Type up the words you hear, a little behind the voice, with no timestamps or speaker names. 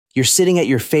You're sitting at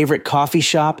your favorite coffee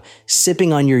shop,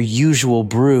 sipping on your usual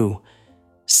brew.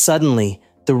 Suddenly,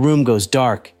 the room goes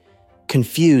dark.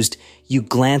 Confused, you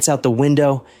glance out the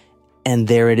window, and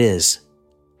there it is.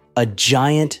 A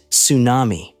giant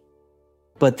tsunami.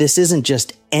 But this isn't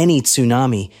just any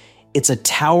tsunami. It's a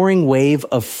towering wave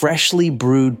of freshly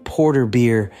brewed porter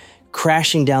beer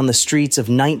crashing down the streets of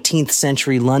 19th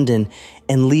century London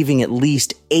and leaving at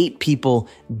least 8 people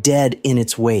dead in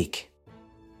its wake.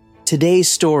 Today's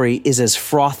story is as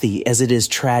frothy as it is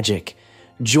tragic.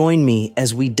 Join me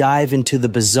as we dive into the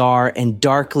bizarre and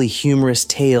darkly humorous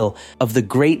tale of the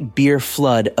Great Beer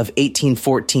Flood of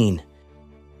 1814.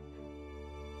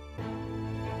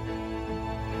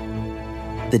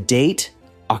 The date,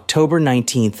 October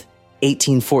 19th,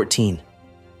 1814.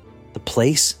 The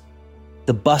place?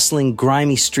 The bustling,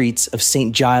 grimy streets of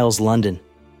St. Giles, London.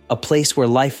 A place where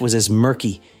life was as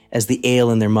murky as the ale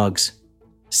in their mugs.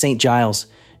 St. Giles,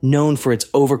 known for its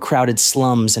overcrowded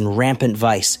slums and rampant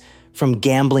vice, from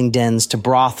gambling dens to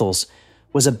brothels,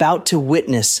 was about to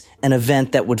witness an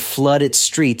event that would flood its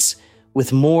streets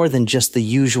with more than just the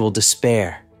usual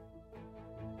despair.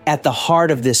 At the heart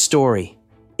of this story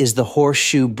is the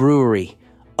Horseshoe Brewery,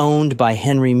 owned by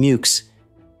Henry Mewkes,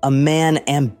 a man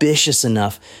ambitious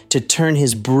enough to turn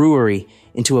his brewery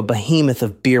into a behemoth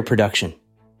of beer production.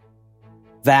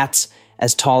 Vats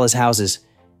as tall as houses,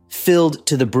 filled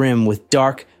to the brim with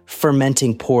dark,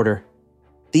 fermenting porter.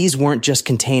 These weren't just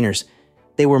containers.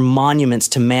 They were monuments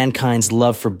to mankind's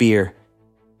love for beer.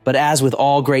 But as with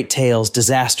all great tales,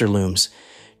 disaster looms.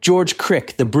 George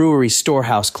Crick, the brewery's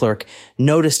storehouse clerk,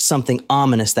 noticed something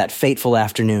ominous that fateful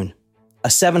afternoon. A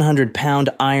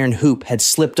 700-pound iron hoop had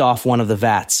slipped off one of the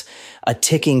vats, a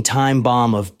ticking time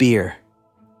bomb of beer.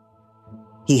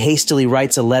 He hastily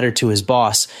writes a letter to his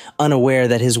boss, unaware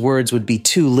that his words would be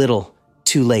too little,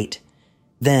 too late.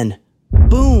 Then,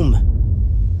 boom!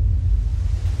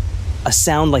 A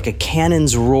sound like a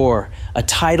cannon's roar, a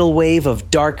tidal wave of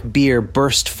dark beer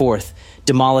burst forth,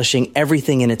 demolishing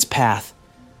everything in its path.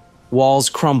 Walls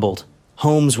crumbled,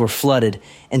 homes were flooded,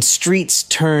 and streets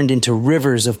turned into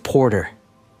rivers of porter.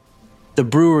 The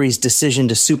brewery's decision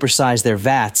to supersize their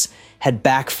vats had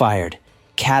backfired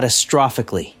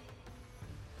catastrophically.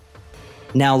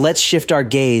 Now let's shift our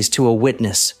gaze to a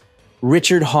witness,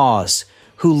 Richard Hawes,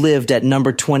 who lived at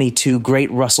number 22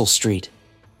 Great Russell Street.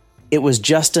 It was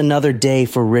just another day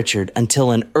for Richard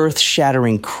until an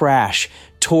earth-shattering crash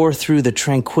tore through the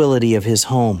tranquility of his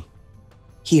home.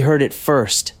 He heard it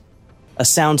first, a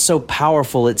sound so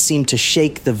powerful it seemed to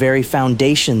shake the very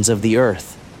foundations of the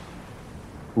earth.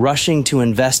 Rushing to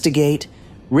investigate,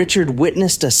 Richard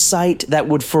witnessed a sight that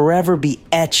would forever be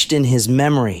etched in his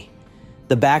memory.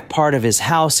 The back part of his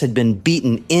house had been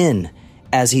beaten in,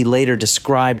 as he later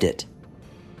described it.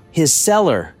 His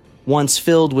cellar, once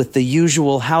filled with the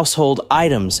usual household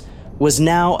items, was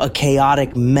now a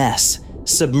chaotic mess,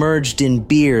 submerged in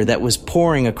beer that was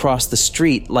pouring across the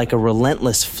street like a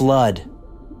relentless flood.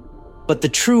 But the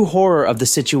true horror of the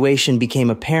situation became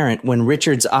apparent when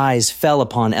Richard's eyes fell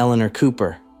upon Eleanor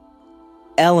Cooper.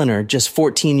 Eleanor, just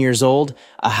 14 years old,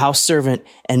 a house servant,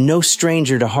 and no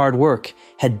stranger to hard work,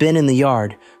 had been in the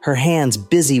yard, her hands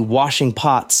busy washing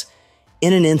pots.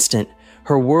 In an instant,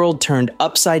 her world turned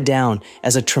upside down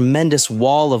as a tremendous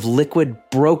wall of liquid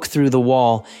broke through the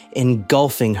wall,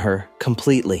 engulfing her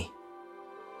completely.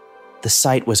 The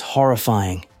sight was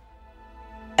horrifying.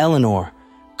 Eleanor,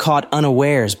 caught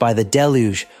unawares by the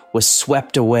deluge, was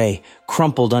swept away,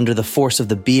 crumpled under the force of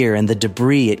the beer and the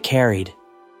debris it carried.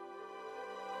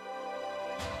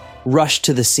 Rushed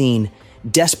to the scene,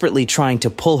 desperately trying to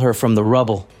pull her from the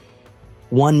rubble.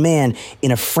 One man,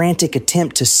 in a frantic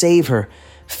attempt to save her,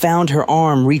 found her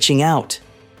arm reaching out.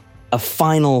 A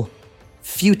final,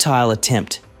 futile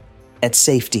attempt at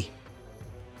safety.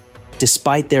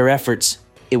 Despite their efforts,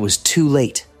 it was too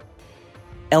late.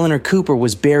 Eleanor Cooper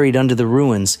was buried under the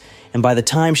ruins, and by the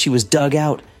time she was dug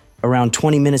out, around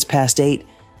 20 minutes past 8,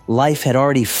 life had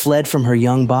already fled from her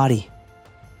young body.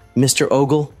 Mr.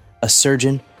 Ogle, a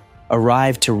surgeon,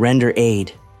 arrived to render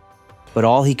aid, but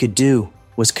all he could do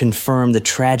was confirm the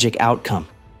tragic outcome.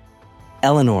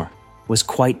 Eleanor was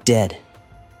quite dead.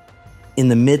 In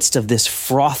the midst of this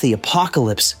frothy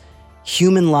apocalypse,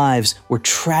 human lives were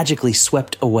tragically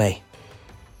swept away.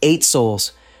 8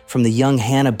 souls, from the young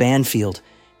Hannah Banfield,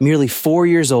 merely 4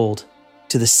 years old,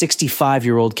 to the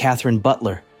 65-year-old Catherine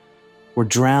Butler, were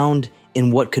drowned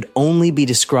in what could only be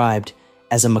described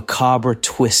as a macabre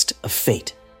twist of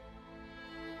fate.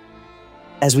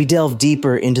 As we delve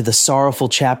deeper into the sorrowful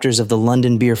chapters of the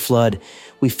London beer flood,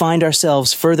 we find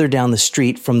ourselves further down the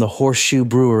street from the Horseshoe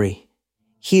Brewery.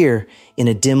 Here, in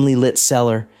a dimly lit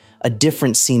cellar, a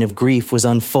different scene of grief was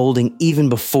unfolding even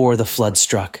before the flood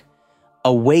struck.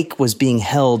 A wake was being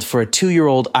held for a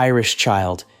 2-year-old Irish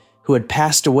child who had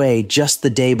passed away just the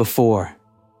day before.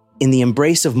 In the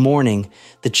embrace of mourning,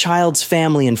 the child's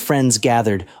family and friends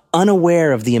gathered,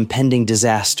 unaware of the impending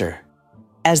disaster.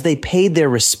 As they paid their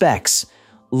respects,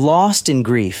 lost in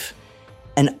grief,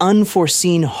 an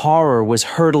unforeseen horror was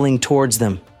hurtling towards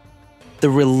them. The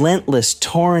relentless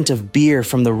torrent of beer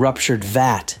from the ruptured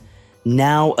vat,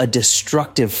 now a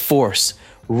destructive force,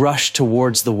 rushed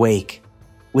towards the wake.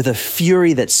 With a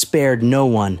fury that spared no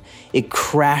one, it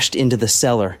crashed into the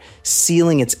cellar,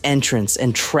 sealing its entrance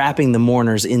and trapping the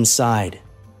mourners inside.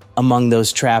 Among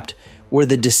those trapped were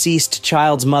the deceased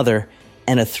child's mother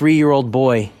and a 3-year-old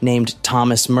boy named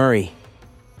Thomas Murray.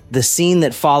 The scene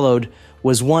that followed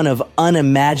was one of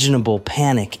unimaginable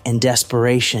panic and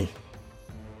desperation.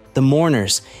 The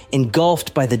mourners,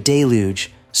 engulfed by the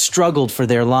deluge, struggled for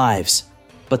their lives,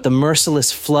 but the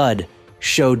merciless flood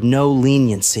showed no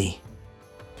leniency.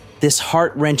 This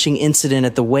heart-wrenching incident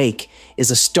at the wake is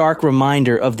a stark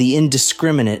reminder of the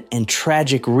indiscriminate and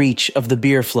tragic reach of the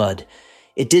beer flood.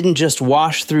 It didn't just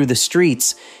wash through the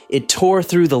streets, it tore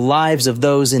through the lives of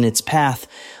those in its path,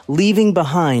 leaving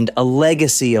behind a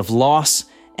legacy of loss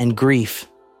and grief.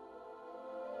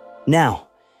 Now,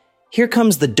 here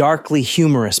comes the darkly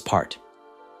humorous part.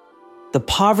 The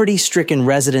poverty-stricken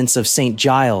residents of St.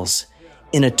 Giles,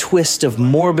 in a twist of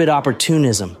morbid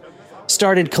opportunism,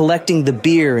 started collecting the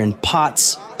beer in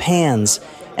pots, pans,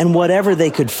 and whatever they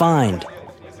could find.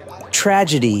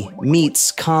 Tragedy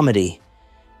meets comedy,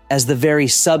 as the very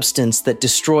substance that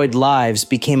destroyed lives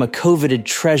became a coveted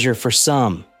treasure for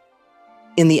some.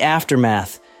 In the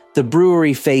aftermath, the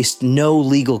brewery faced no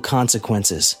legal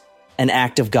consequences. An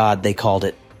act of God, they called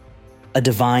it. A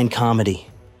divine comedy.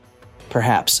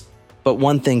 Perhaps, but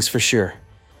one thing's for sure.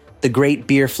 The Great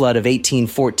Beer Flood of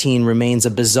 1814 remains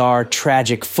a bizarre,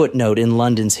 tragic footnote in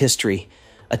London's history,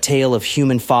 a tale of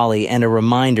human folly and a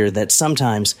reminder that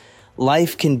sometimes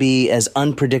life can be as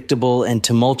unpredictable and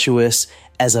tumultuous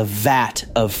as a vat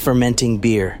of fermenting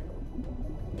beer.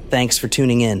 Thanks for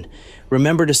tuning in.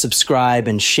 Remember to subscribe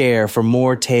and share for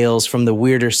more tales from the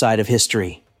weirder side of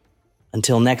history.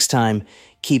 Until next time,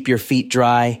 keep your feet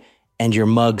dry and your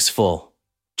mugs full.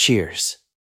 Cheers.